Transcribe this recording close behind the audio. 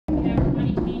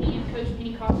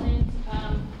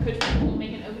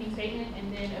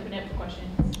open it up for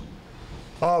questions.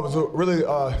 It was a really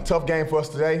tough game for us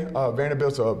today.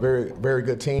 Vanderbilt's a very, very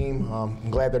good team. I'm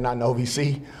glad they're not in the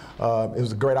OVC. It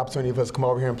was a great opportunity for us to come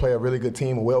over here and play a really good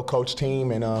team, a well-coached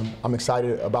team, and I'm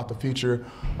excited about the future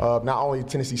of not only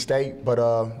Tennessee State, but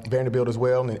Vanderbilt as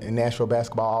well, and Nashville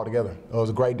basketball altogether. It was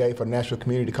a great day for the Nashville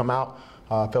community to come out.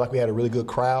 I feel like we had a really good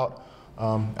crowd.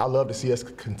 I love to see us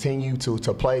continue to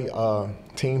play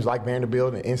teams like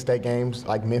Vanderbilt and in-state games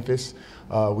like Memphis.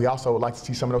 We also would like to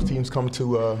see some of those teams come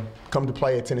to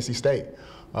play at Tennessee State.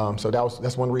 So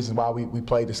that's one reason why we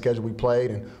played the schedule we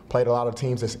played and played a lot of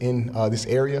teams that's in this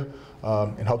area,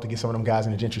 and hope to get some of them guys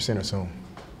in the Gentry Center soon.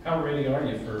 How ready are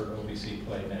you for OVC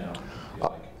play now?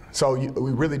 So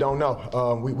we really don't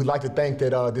know. We'd like to think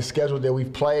that this schedule that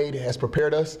we've played has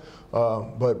prepared us,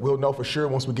 but we'll know for sure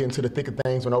once we get into the thick of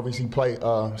things when OVC play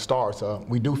starts.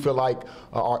 We do feel like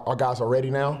our guys are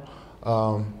ready now,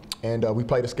 and we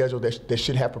played a schedule that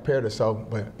should have prepared us. So,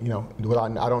 but you know,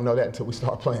 I don't know that until we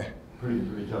start playing.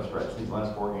 Pretty tough stretch these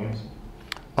last 4 games.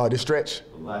 This stretch?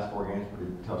 The last 4 games,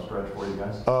 pretty tough stretch for you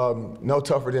guys. No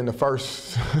tougher than the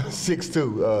first 6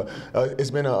 too. It's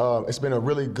been a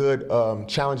really good,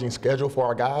 challenging schedule for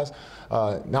our guys.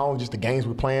 Not only just the games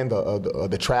we're playing,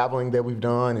 the traveling that we've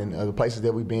done, and the places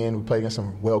that we've been. We played against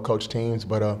some well-coached teams,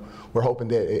 but we're hoping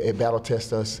that it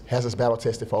has us battle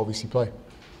tested for OVC play.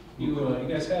 You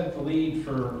guys had the lead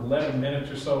for 11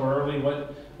 minutes or so early.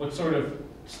 What sort of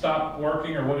stopped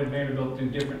working, or what did Vanderbilt do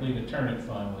differently to turn it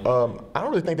finally? I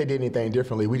don't really think they did anything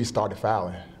differently. We just started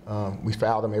fouling. We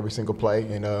fouled them every single play,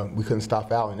 and we couldn't stop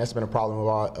fouling. That's been a problem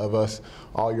of us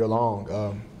all year long.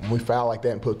 When we foul like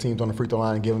that and put teams on the free throw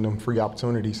line and giving them free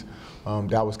opportunities,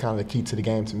 that was kind of the key to the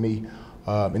game to me.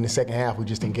 In the second half, we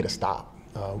just didn't get a stop.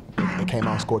 They came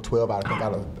out and scored 12 out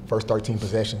of the first 13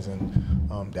 possessions,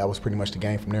 and that was pretty much the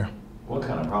game from there. What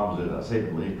kind of problems did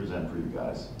Saban Lee present for you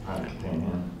guys trying to contain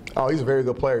him? Oh, he's a very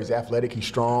good player. He's athletic. He's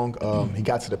strong. He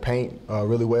got to the paint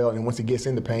really well, and once he gets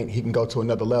in the paint, he can go to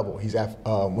another level. He's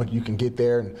when you can get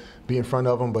there and be in front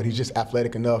of him, but he's just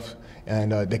athletic enough,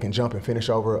 and they can jump and finish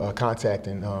over contact,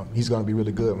 and he's going to be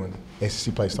really good when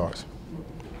SEC play starts.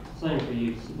 Same for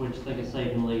you. What did you think of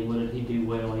Saban Lee? What did he do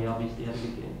well? He obviously had a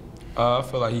good game. I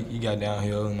feel like he got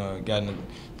downhill and got in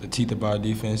the teeth of our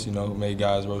defense. You know, made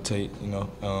guys rotate. You know,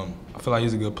 I feel like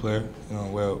he's a good player. You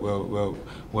know,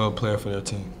 well player for their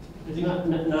team.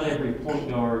 Not every point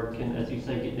guard can, as you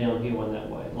say, get downhill in that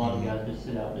way. A lot of guys just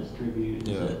sit out and distribute.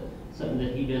 Yeah. Is that something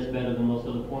that he does better than most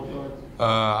other point guards?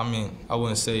 I mean, I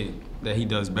wouldn't say that he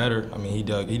does better. I mean, he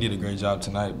did a great job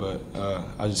tonight, but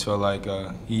I just felt like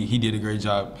he did a great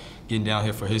job getting down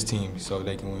here for his team so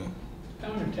they can win.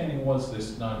 How entertaining was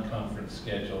this non-conference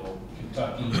schedule,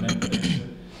 Kentucky, Memphis?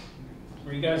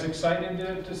 Were you guys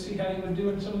excited to see how you would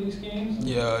do in some of these games?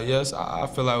 Yeah, yes, I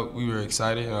feel like we were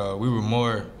excited. We were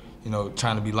more, you know,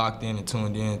 trying to be locked in and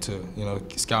tuned in to, you know,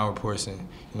 scout reports and,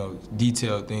 you know,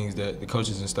 detailed things that the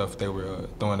coaches and stuff they were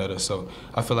throwing at us. So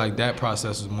I feel like that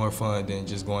process was more fun than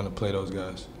just going to play those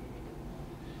guys.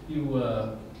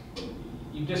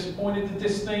 You disappointed that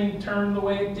this thing turned the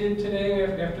way it did today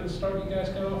after the start you guys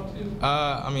got off to?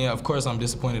 I mean, of course, I'm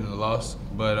disappointed in the loss,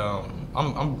 but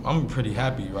I'm pretty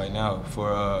happy right now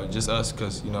for just us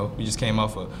because, you know, we just came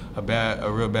off a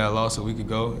real bad loss a week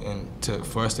ago, and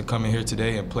for us to come in here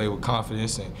today and play with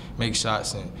confidence and make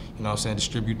shots and, you know what I'm saying,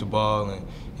 distribute the ball, and,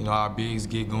 you know, our bigs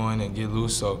get going and get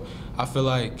loose. So I feel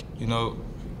like, you know,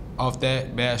 off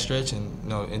that bad stretch and, you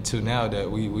know, until now that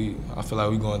I feel like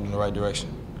we're going in the right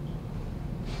direction.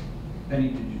 Penny,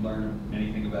 did you learn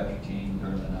anything about your team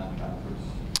during the non-conference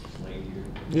slate here?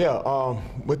 Yeah,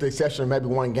 with the exception of maybe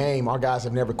one game, our guys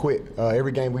have never quit.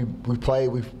 Every game we played,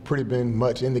 we've pretty been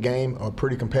much in the game,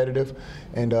 pretty competitive,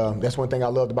 and that's one thing I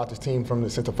loved about this team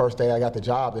since the first day I got the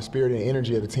job. The spirit and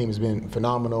energy of the team has been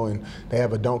phenomenal, and they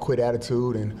have a don't quit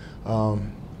attitude, and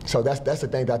so that's the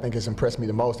thing that I think has impressed me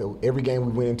the most. That every game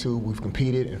we went into, we've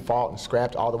competed and fought and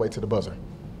scrapped all the way to the buzzer.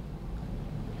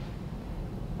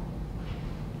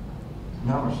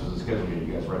 How much does the schedule get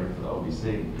you guys ready for the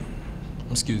OVC?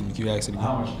 Excuse me, can you ask it again?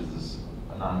 How much does this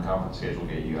non-conference schedule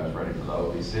get you guys ready for the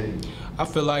OVC? I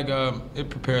feel like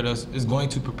it prepared us. It's going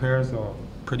to prepare us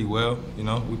pretty well. You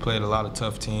know, we played a lot of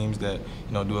tough teams that,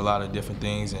 you know, do a lot of different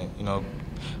things, and, you know,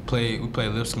 we play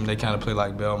Lipscomb. They kind of play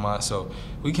like Belmont. So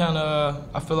we kind of,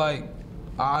 I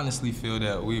honestly feel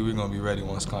that we're going to be ready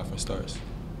once conference starts.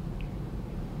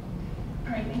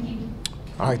 All right, thank you.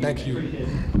 All right, thank you. Appreciate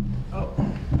it. Oh.